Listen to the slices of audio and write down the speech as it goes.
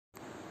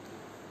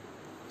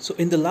So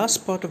in the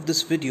last part of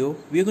this video,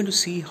 we are going to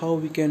see how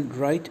we can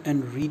write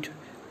and read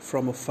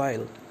from a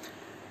file.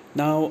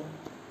 Now,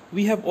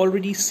 we have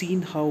already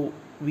seen how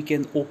we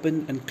can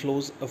open and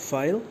close a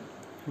file,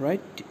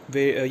 right,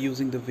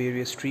 using the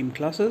various stream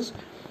classes.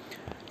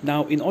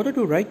 Now, in order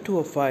to write to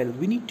a file,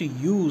 we need to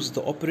use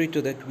the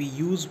operator that we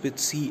use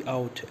with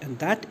cout, and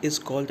that is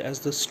called as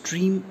the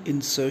stream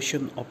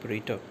insertion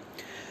operator.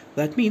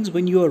 That means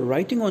when you are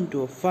writing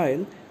onto a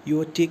file, you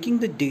are taking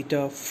the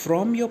data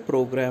from your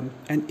program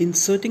and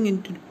inserting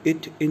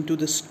it into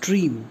the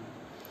stream,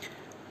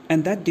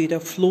 and that data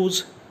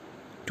flows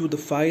to the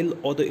file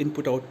or the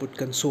input-output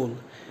console.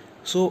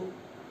 So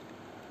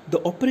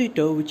the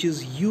operator which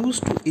is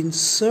used to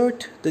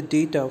insert the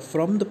data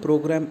from the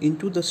program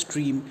into the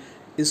stream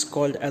is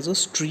called as a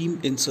stream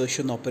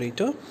insertion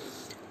operator,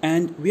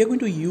 and we are going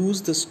to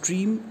use the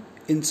stream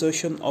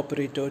insertion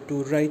operator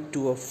to write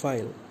to a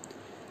file.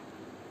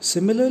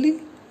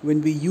 Similarly,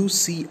 when we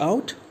use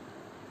cout,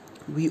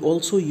 we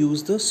also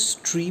use the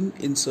stream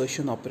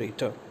insertion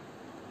operator.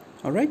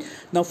 Alright,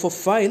 now for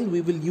file,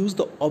 we will use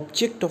the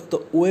object of the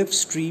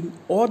OFStream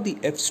or the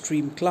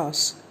FStream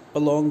class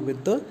along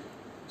with the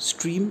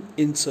stream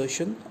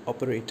insertion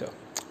operator.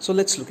 So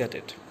let's look at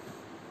it.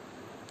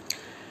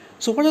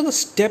 So what are the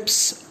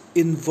steps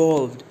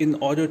involved in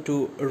order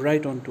to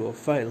write onto a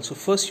file? So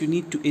first you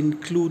need to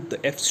include the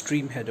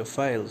FStream header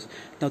files.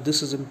 Now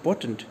this is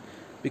important,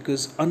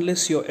 because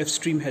unless your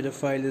FStream header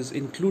file is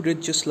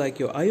included, just like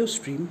your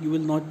IOStream, you will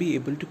not be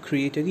able to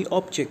create any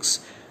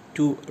objects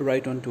to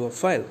write onto a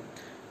file.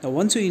 Now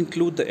once you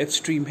include the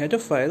FStream header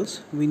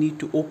files, we need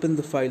to open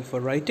the file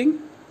for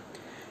writing.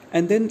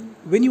 And then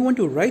when you want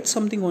to write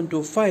something onto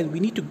a file,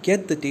 we need to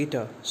get the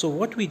data. So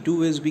what we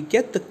do is we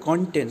get the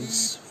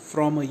contents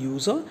from a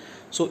user.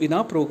 So in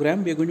our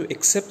program, we are going to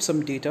accept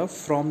some data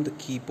from the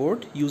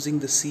keyboard using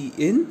the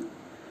cin.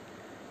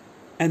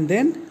 And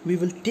then we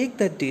will take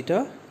that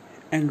data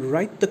and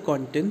write the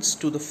contents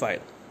to the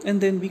file,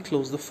 and then we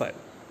close the file.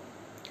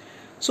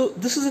 So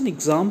this is an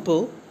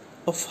example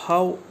of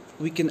how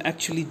we can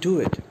actually do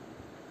it.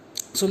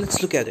 So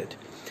let's look at it.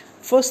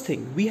 First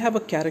thing, we have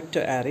a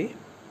character array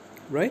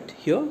right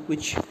here,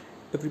 which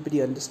everybody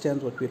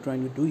understands what we're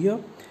trying to do here.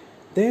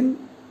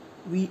 Then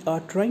we are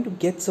trying to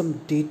get some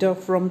data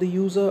from the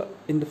user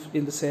in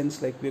the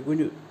sense like we're going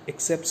to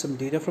accept some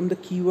data from the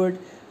keyword.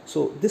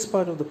 So this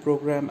part of the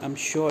program, I'm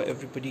sure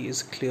everybody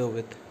is clear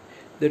with.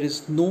 There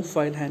is no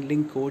file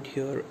handling code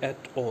here at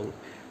all.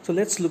 So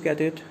let's look at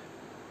it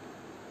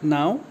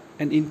now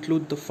and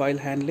include the file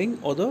handling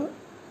or the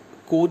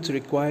codes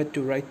required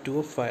to write to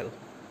a file.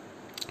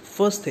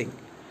 First thing,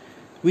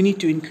 we need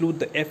to include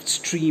the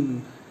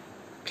FStream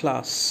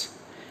class,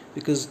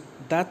 because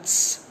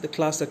that's the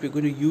class that we're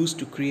going to use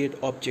to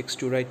create objects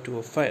to write to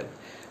a file.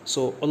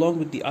 So along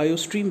with the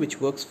IOStream,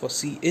 which works for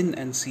cin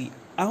and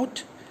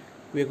cout,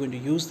 we're going to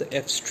use the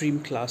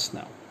FStream class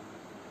now.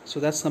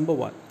 So that's number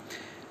one.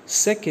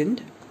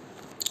 Second,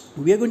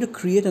 we are going to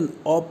create an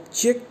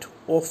object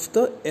of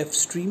the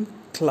FStream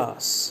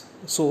class.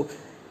 So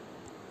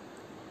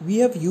we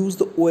have used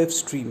the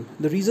OFStream.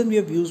 The reason we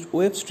have used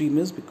OFStream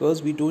is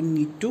because we don't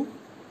need to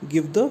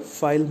give the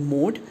file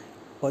mode,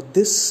 or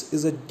this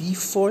is a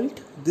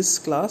default. This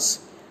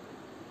class,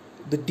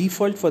 the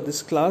default for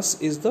this class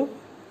is the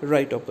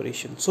write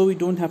operation. So we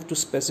don't have to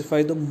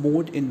specify the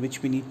mode in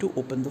which we need to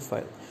open the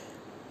file.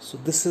 So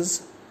this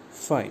is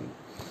fine.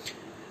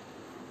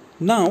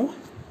 Now,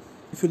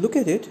 if you look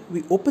at it,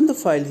 we open the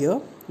file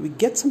here, we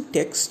get some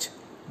text,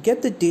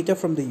 get the data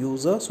from the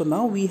user. So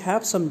now we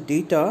have some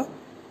data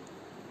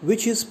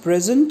which is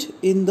present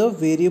in the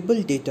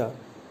variable data.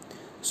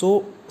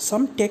 So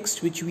some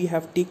text which we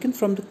have taken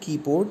from the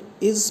keyboard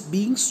is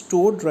being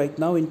stored right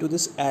now into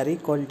this array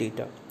called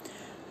data.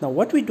 Now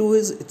what we do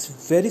is, it's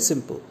very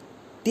simple.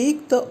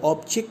 Take the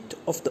object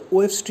of the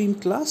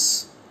OFStream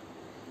class,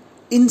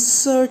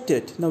 insert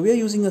it. Now we are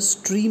using a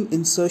stream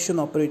insertion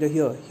operator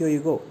here. Here you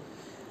go.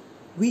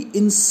 We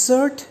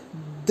insert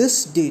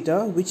this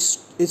data, which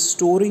is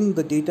storing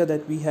the data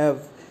that we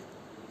have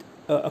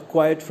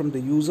acquired from the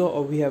user,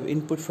 or we have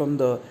input from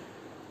the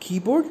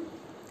keyboard,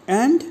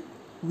 and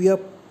we are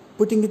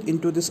putting it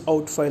into this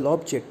out file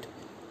object,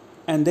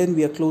 and then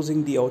we are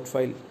closing the out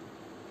file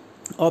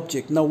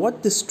object. Now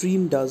what the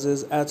stream does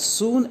is, as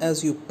soon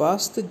as you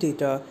pass the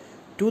data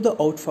to the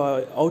out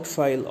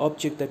file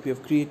object that we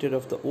have created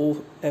of the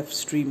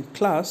OFStream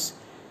class,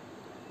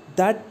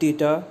 that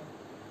data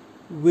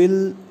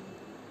will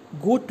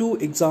go to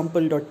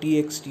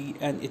example.txt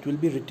and it will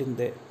be written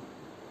there.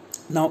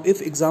 Now if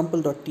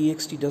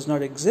example.txt does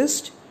not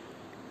exist,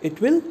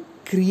 it will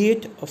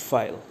create a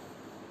file.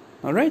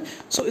 Alright,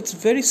 so it's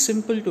very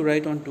simple to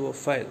write onto a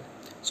file.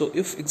 So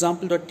if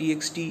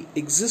example.txt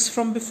exists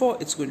from before,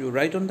 it's going to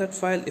write on that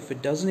file. If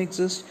it doesn't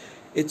exist,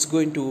 it's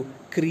going to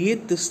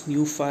create this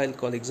new file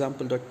called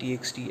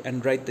example.txt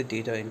and write the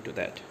data into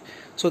that.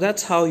 So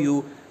that's how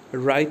you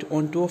write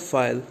onto a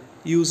file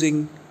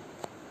using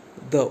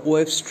the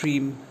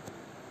OFStream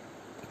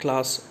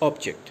class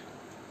object.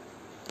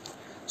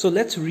 So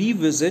let's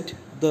revisit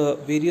the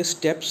various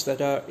steps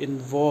that are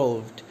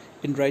involved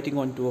in writing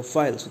onto a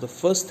file. So the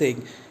first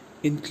thing,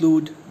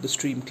 include the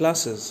stream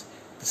classes.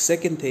 The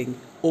second thing,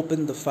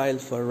 open the file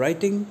for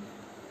writing.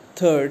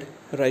 Third,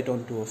 write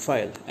onto a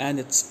file. And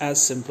it's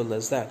as simple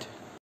as that.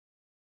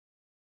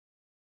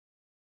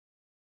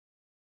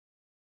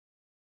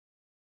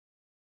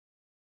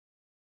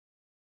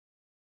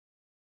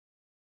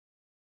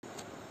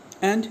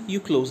 And you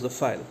close the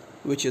file,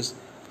 which is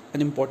an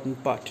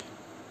important part.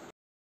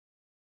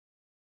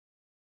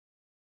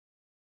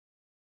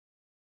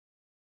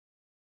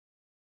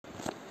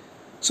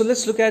 So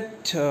let's look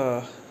at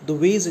the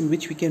ways in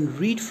which we can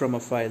read from a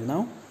file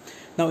now.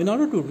 Now, in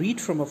order to read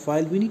from a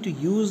file, we need to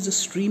use the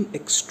stream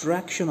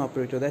extraction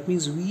operator. That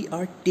means we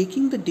are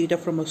taking the data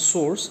from a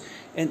source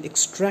and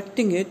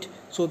extracting it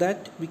so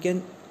that we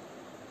can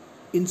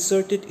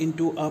insert it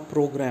into our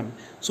program.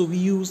 So we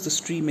use the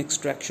stream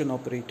extraction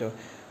operator.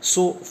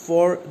 So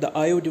for the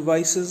IO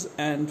devices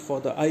and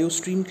for the IO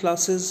stream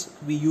classes,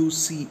 we use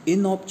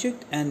cin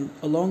object, and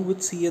along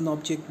with cin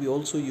object, we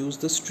also use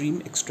the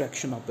stream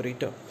extraction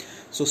operator.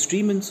 So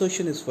stream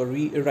insertion is for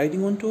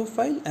writing onto a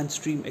file, and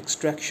stream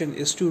extraction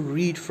is to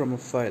read from a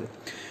file.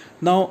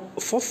 Now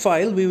for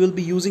file, we will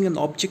be using an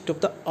object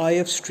of the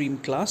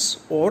ifstream class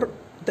or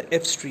the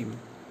fstream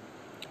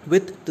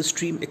with the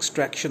stream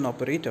extraction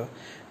operator.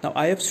 Now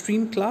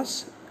ifstream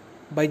class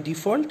by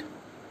default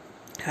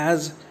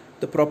has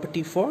the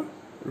property for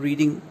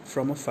reading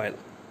from a file.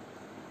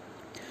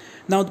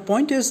 Now the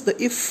point is that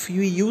if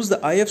you use the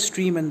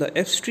ifstream and the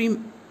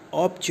fstream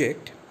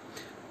object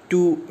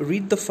to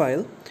read the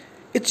file,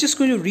 it's just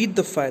going to read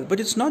the file, but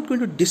it's not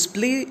going to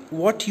display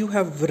what you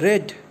have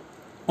read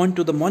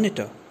onto the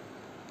monitor.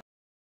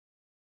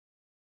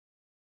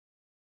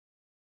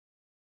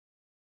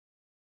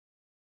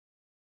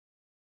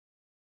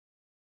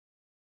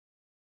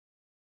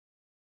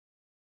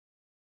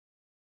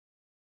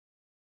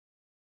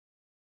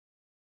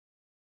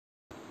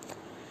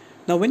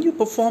 Now when you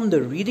perform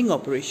the reading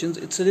operations,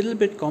 it's a little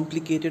bit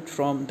complicated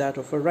from that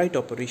of a write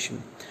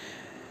operation.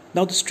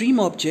 Now the stream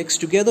objects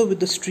together with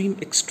the stream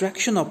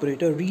extraction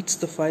operator reads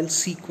the file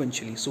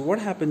sequentially. So what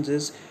happens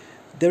is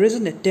there is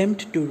an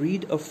attempt to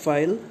read a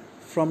file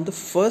from the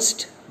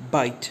first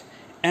byte,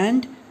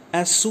 and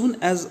as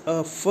soon as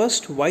a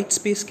first white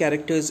space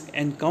character is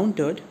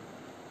encountered,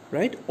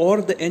 right,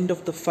 or the end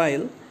of the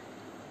file,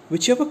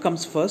 whichever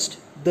comes first,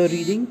 the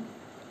reading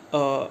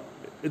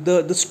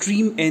the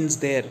stream ends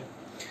there.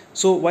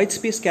 So white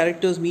space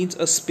characters means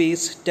a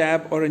space,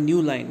 tab, or a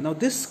new line. Now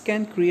this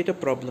can create a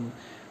problem.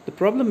 The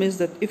problem is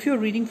that if you're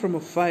reading from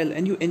a file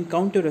and you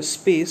encounter a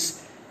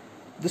space,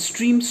 the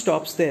stream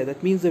stops there.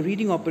 That means the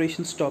reading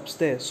operation stops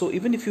there. So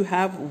even if you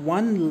have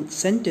one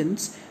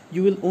sentence,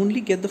 you will only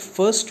get the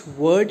first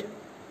word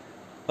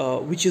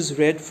which is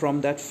read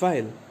from that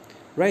file,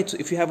 right? So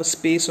if you have a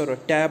space or a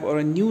tab or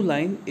a new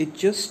line, it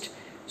just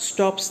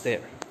stops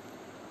there.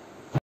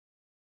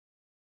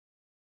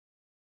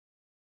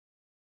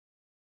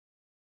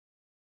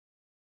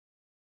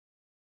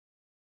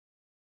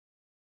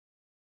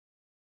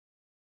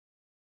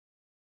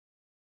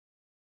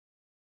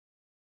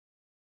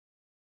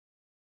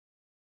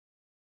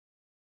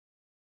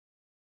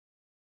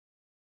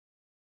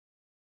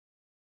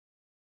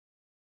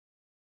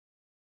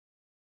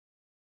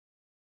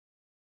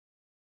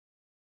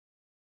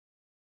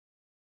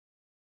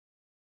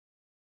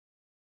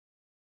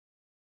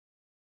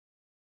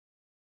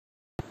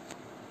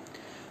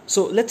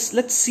 So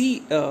let's see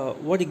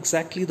what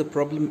exactly the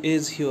problem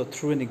is here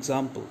through an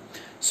example.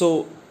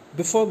 So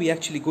before we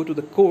actually go to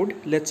the code,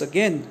 let's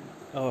again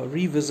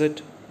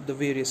revisit the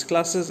various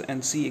classes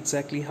and see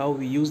exactly how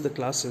we use the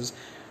classes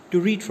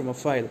to read from a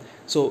file.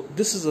 So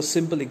this is a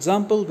simple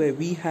example where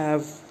we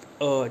have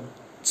a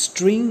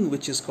string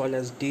which is called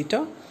as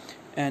data,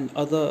 and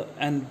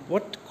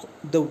what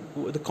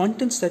the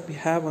contents that we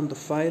have on the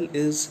file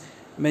is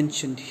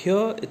mentioned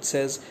here. It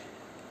says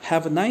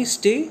have a nice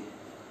day,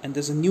 and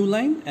there's a new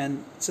line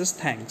and it says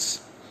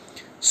thanks.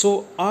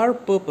 So our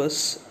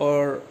purpose,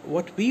 or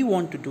what we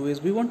want to do,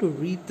 is we want to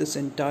read this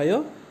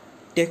entire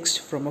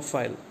text from a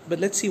file. But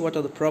let's see what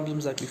are the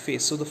problems that we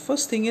face. So the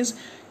first thing is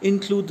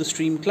include the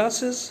stream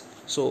classes.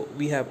 So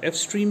we have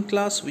fstream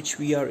class, which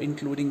we are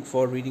including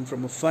for reading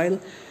from a file,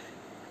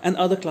 and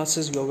other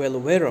classes you are well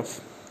aware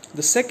of.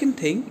 The second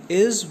thing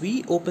is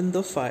we open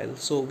the file.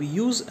 So we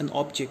use an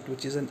object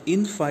which is an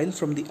infile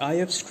from the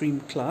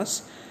ifstream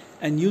class,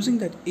 and using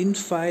that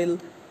infile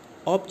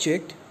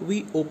object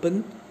we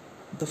open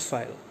the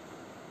file.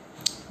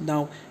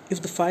 Now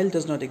if the file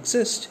does not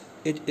exist,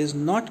 it is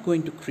not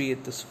going to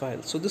create this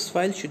file. So this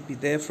file should be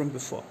there from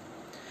before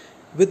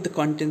with the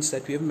contents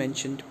that we have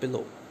mentioned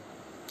below.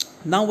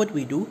 Now what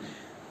we do,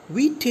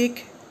 we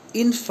take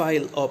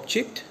infile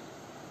object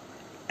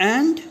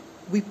and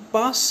we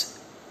pass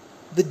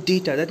the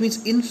data. That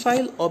means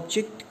infile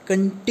object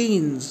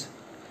contains,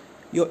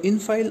 your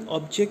infile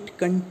object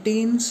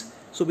contains,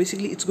 so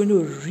basically it's going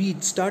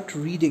to start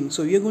reading.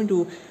 So you're going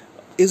to,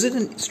 is it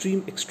an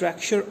stream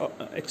extraction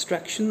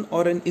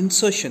or an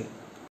insertion?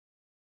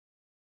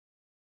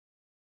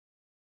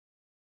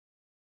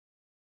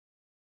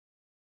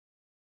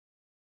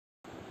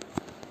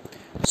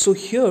 So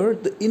here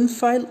the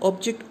infile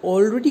object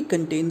already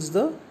contains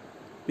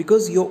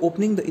because you're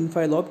opening the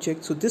infile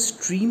object, so this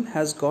stream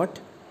has got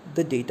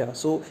the data.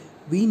 So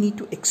we need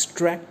to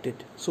extract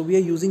it. So we are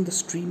using the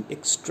stream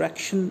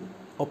extraction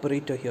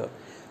operator here.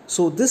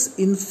 So this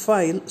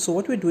infile, so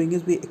what we're doing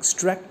is we're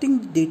extracting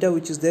the data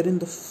which is there in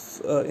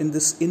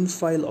this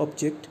infile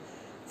object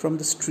from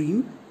the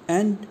stream,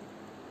 and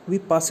we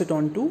pass it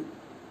on to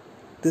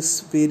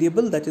this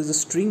variable, that is a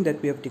string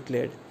that we have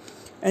declared.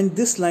 And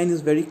this line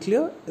is very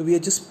clear. We are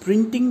just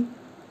printing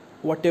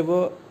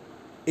whatever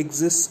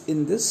exists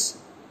in this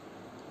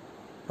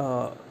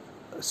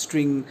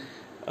string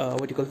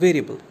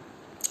variable,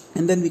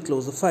 and then we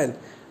close the file.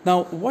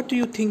 Now what do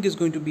you think is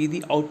going to be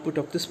the output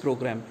of this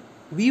program?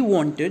 We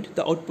wanted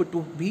the output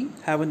to be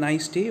have a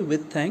nice day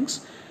with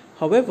thanks.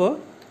 However,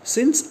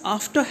 since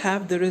after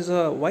have there is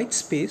a white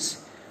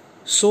space,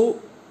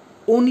 so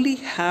only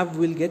have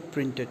will get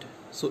printed.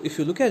 So if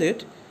you look at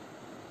it,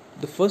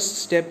 the first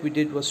step we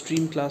did was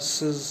stream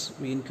classes,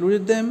 we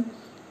included them,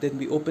 then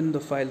we opened the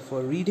file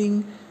for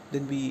reading,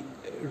 then we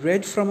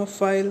read from a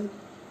file,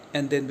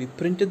 and then we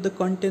printed the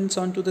contents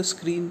onto the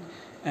screen,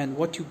 and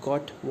what you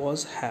got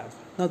was have.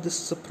 Now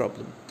this is a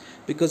problem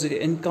because it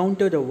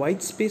encountered a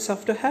white space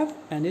after have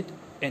and it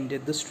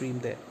ended the stream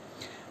there.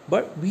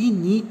 But we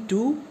need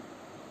to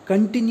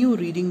continue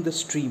reading the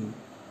stream.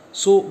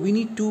 So we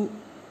need to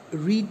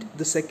read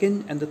the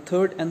second and the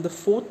third and the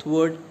fourth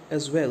word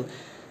as well.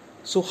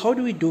 So how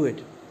do we do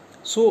it?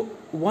 So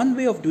one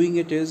way of doing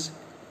it is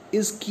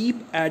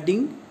keep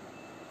adding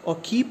or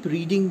keep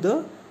reading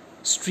the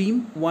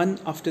stream one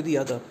after the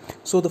other.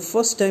 So the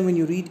first time when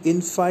you read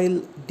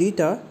infile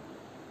data,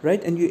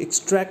 right, and you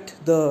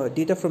extract the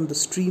data from the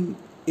stream,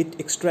 it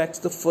extracts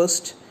the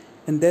first,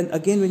 and then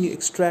again when you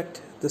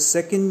extract the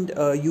second,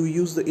 you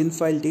use the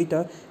infile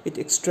data, it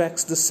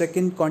extracts the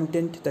second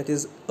content, that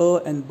is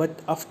and but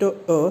after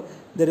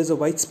there is a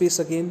white space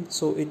again,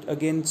 so it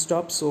again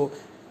stops. So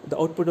the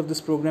output of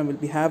this program will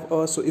be have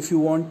so if you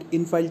want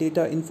infile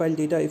data,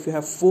 if you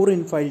have 4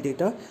 infile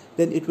data,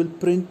 then it will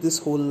print this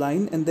whole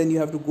line, and then you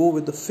have to go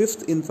with the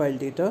 5th infile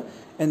data,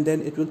 and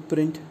then it will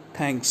print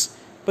thanks.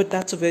 But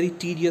that's a very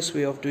tedious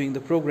way of doing the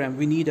program.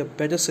 We need a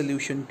better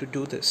solution to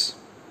do this.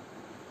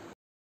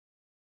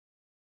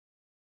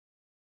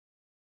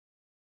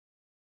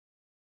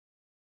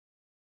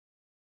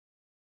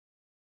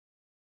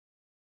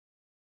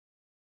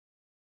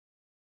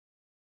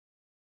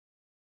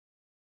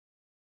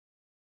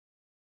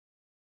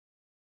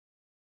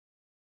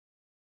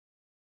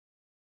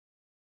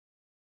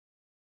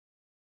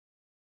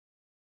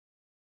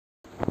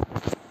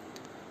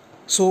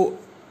 So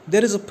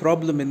there is a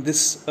problem in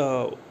this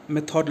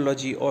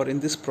methodology or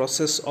in this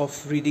process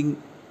of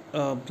reading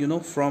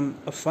from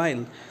a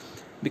file,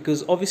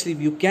 because obviously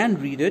you can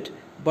read it,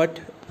 but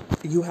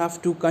you have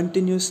to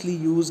continuously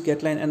use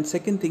getline, and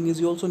second thing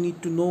is you also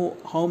need to know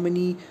how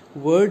many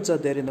words are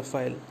there in the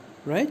file,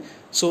 right?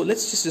 So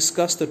let's just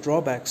discuss the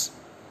drawbacks.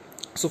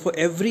 So for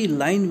every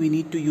line we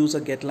need to use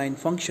a getline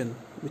function,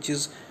 which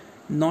is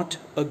not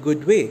a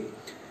good way,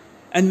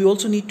 and we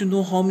also need to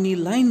know how many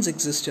lines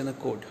exist in a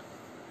code,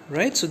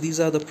 right? So these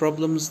are the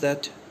problems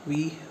that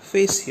we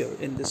face here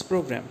in this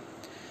program.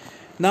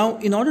 Now,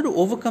 in order to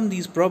overcome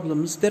these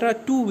problems, there are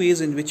 2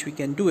 ways in which we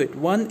can do it.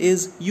 One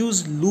is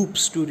use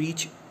loops to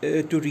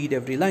read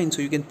every line.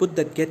 So you can put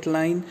that get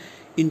line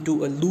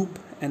into a loop,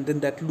 and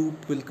then that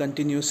loop will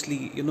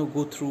continuously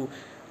go through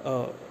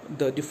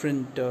the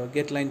different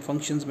get line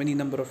functions many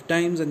number of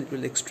times, and it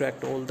will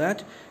extract all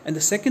that. And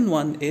the second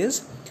one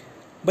is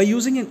by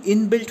using an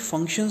inbuilt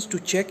functions to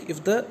check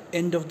if the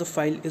end of the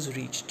file is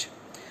reached.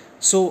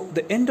 So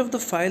the end of the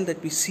file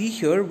that we see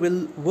here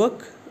will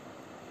work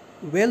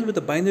well with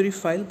a binary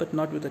file but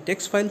not with a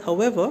text file.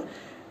 However,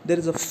 there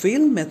is a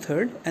fail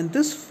method, and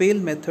this fail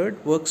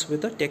method works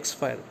with a text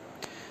file.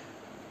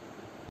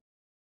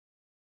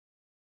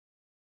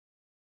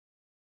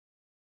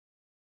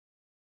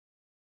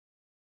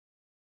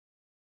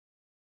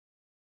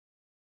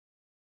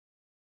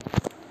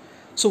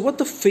 So what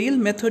the fail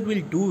method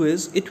will do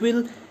is it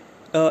will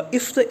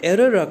if the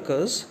error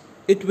occurs,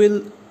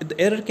 the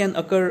error can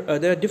occur.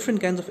 There are different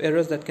kinds of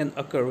errors that can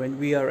occur when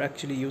we are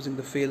actually using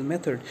the fail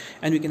method,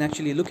 and we can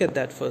actually look at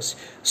that first.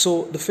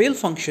 So the fail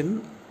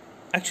function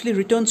actually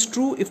returns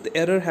true if the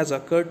error has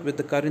occurred with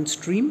the current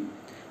stream,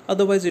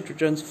 otherwise it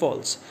returns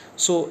false.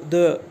 So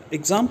the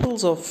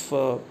examples of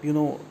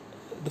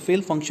the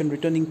fail function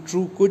returning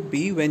true could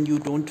be when you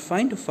don't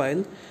find a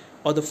file,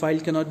 or the file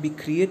cannot be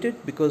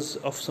created because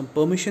of some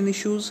permission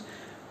issues,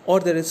 or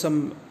there is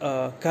some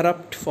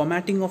corrupt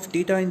formatting of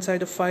data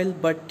inside a file.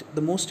 But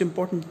the most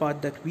important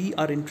part that we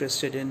are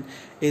interested in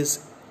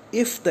is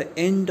if the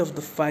end of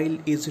the file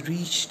is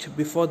reached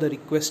before the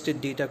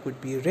requested data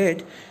could be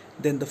read,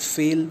 then the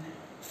fail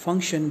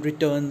function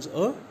returns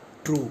a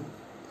true.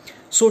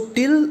 So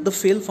till the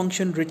fail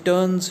function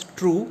returns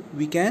true,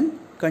 we can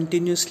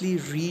continuously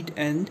read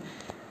and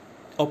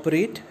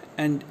operate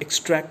and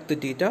extract the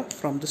data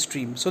from the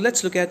stream. So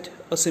let's look at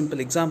a simple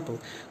example.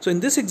 So in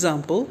this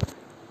example,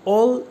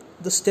 all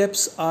the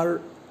steps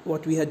are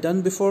what we had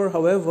done before.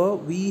 However,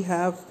 we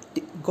have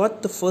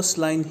got the first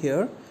line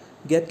here,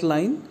 get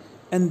line,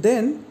 and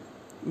then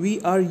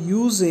we are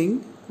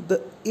using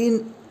the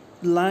in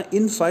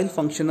file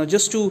function. Now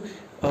just to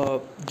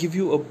give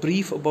you a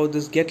brief about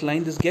this get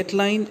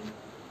line,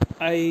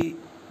 I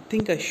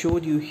think I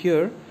showed you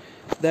here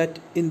that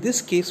in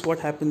this case what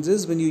happens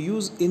is when you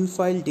use in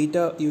file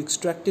data, you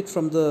extract it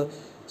from the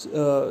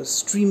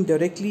stream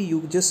directly,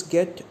 you just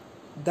get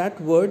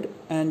that word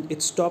and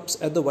it stops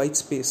at the white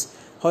space.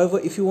 However,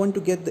 if you want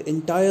to get the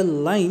entire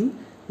line,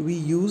 we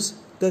use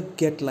the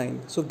get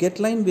line. So get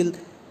line will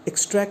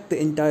extract the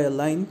entire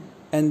line,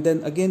 and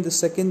then again the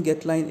second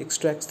get line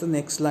extracts the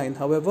next line.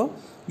 However,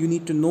 you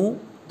need to know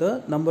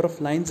the number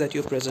of lines that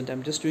you're present.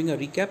 I'm just doing a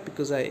recap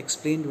because I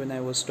explained when I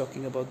was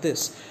talking about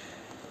this.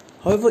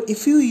 However,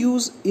 if you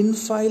use in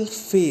file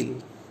fail,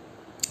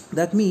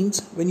 that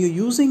means when you're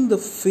using the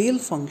fail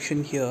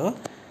function here,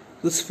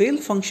 this fail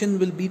function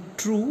will be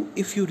true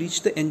if you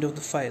reach the end of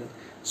the file.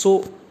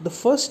 So the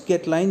first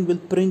get line will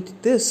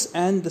print this,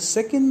 and the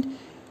second,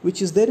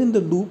 which is there in the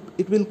loop,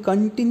 it will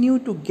continue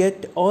to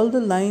get all the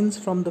lines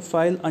from the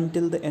file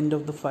until the end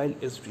of the file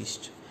is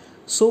reached.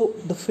 So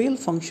the fail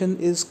function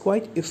is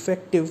quite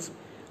effective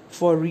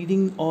for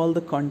reading all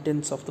the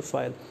contents of the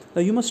file.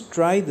 Now you must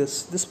try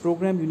this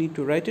program. You need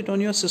to write it on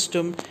your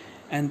system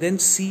and then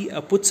see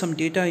put some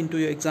data into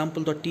your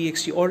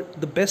example.txt, or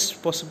the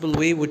best possible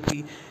way would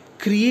be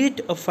create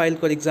a file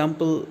called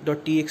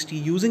example.txt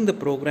using the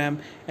program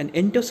and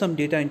enter some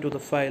data into the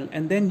file,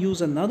 and then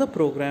use another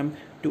program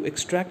to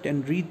extract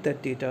and read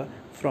that data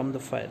from the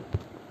file.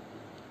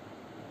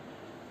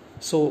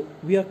 So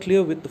we are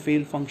clear with the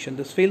fail function.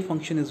 This fail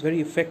function is very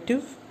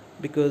effective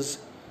because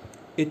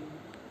it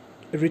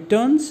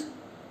returns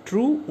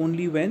true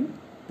only when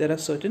there are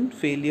certain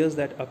failures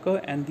that occur,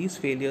 and these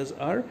failures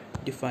are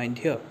defined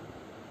here.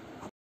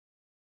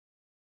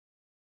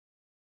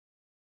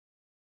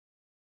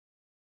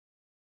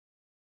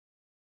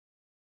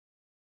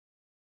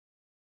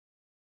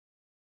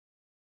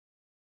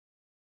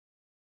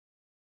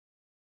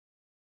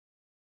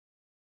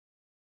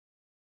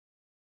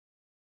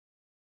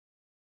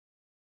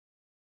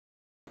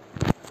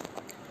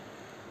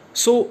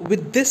 So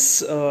with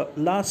this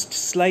last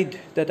slide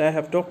that I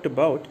have talked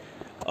about,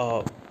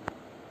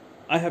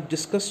 I have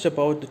discussed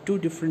about the two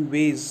different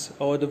ways,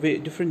 or the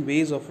different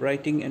ways of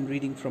writing and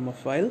reading from a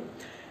file.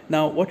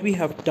 Now what we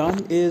have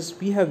done is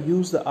we have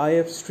used the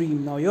IF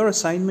stream. Now your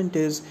assignment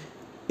is,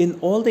 in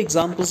all the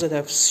examples that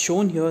I've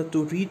shown here,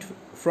 to read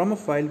from a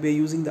file we are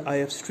using the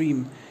IF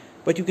stream,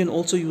 but you can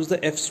also use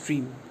the F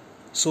stream.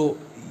 So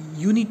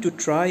you need to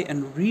try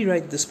and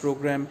rewrite this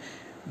program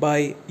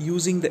by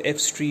using the F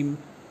stream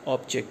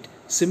object.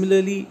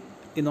 Similarly,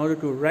 in order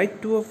to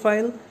write to a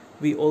file,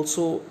 we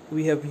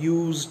have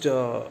used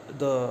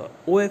the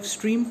OF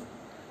stream.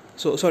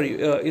 So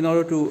in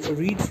order to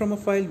read from a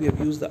file, we have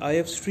used the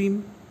IF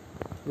stream,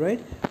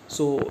 right?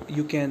 So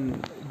you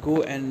can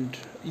go and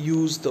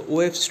use the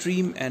OF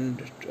stream and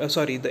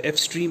the F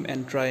stream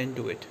and try and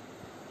do it.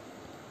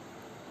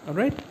 All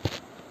right.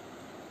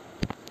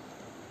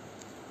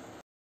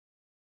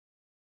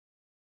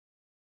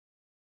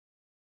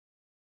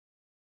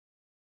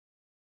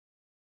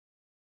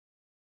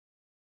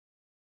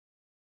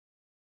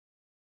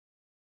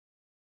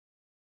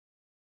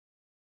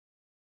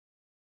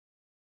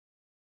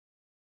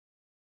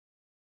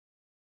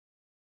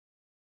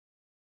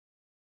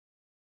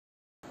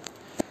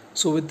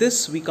 So with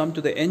this, we come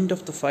to the end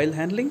of the file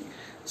handling.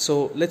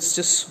 So let's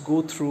just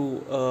go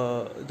through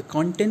the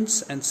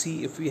contents and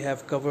see if we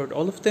have covered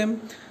all of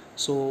them.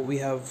 So we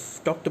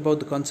have talked about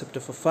the concept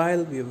of a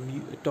file, we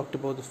have talked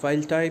about the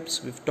file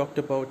types, we've talked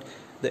about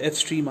the F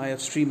stream,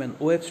 IF stream and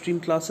OF stream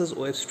classes.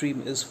 OF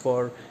stream is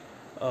for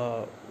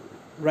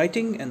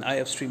writing and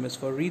IF stream is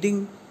for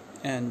reading,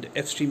 and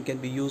F stream can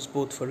be used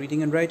both for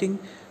reading and writing.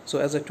 So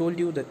as I told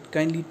you, that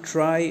kindly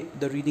try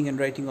the reading and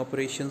writing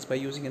operations by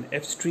using an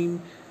F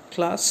stream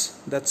class.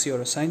 That's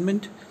your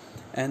assignment.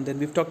 And then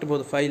we've talked about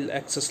the file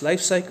access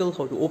lifecycle,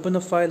 how to open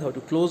a file, how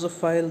to close a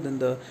file, then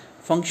the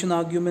function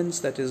arguments,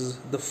 that is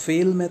the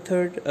fail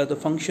method, the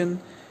function,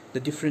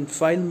 the different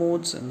file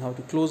modes, and how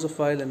to close a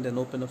file and then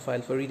open a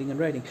file for reading and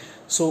writing.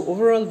 So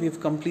overall, we've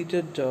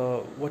completed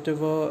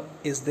whatever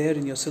is there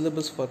in your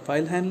syllabus for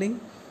file handling.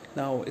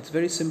 Now it's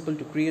very simple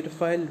to create a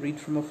file, read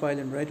from a file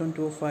and write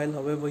onto a file.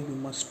 However, you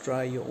must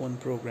try your own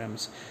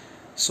programs.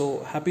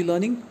 So happy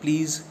learning.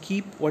 Please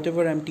keep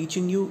whatever I'm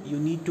teaching you. You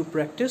need to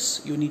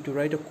practice, you need to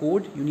write a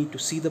code, you need to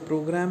see the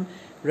program,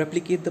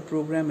 replicate the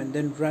program, and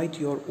then write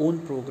your own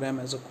program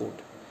as a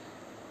code.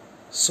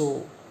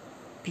 So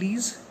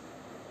please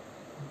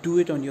do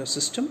it on your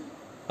system.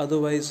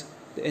 Otherwise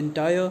the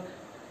entire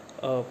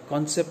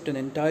concept and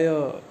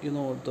entire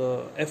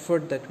the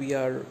effort that we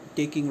are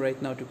taking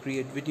right now to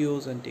create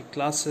videos and take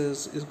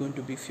classes is going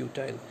to be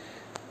futile.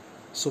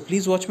 So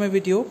please watch my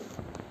video,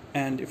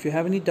 and if you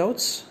have any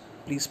doubts,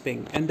 please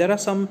ping. And there are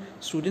some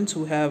students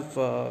who have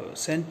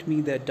sent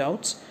me their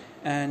doubts,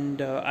 and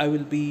I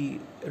will be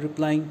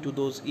replying to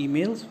those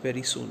emails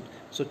very soon.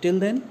 So till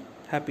then,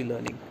 happy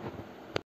learning.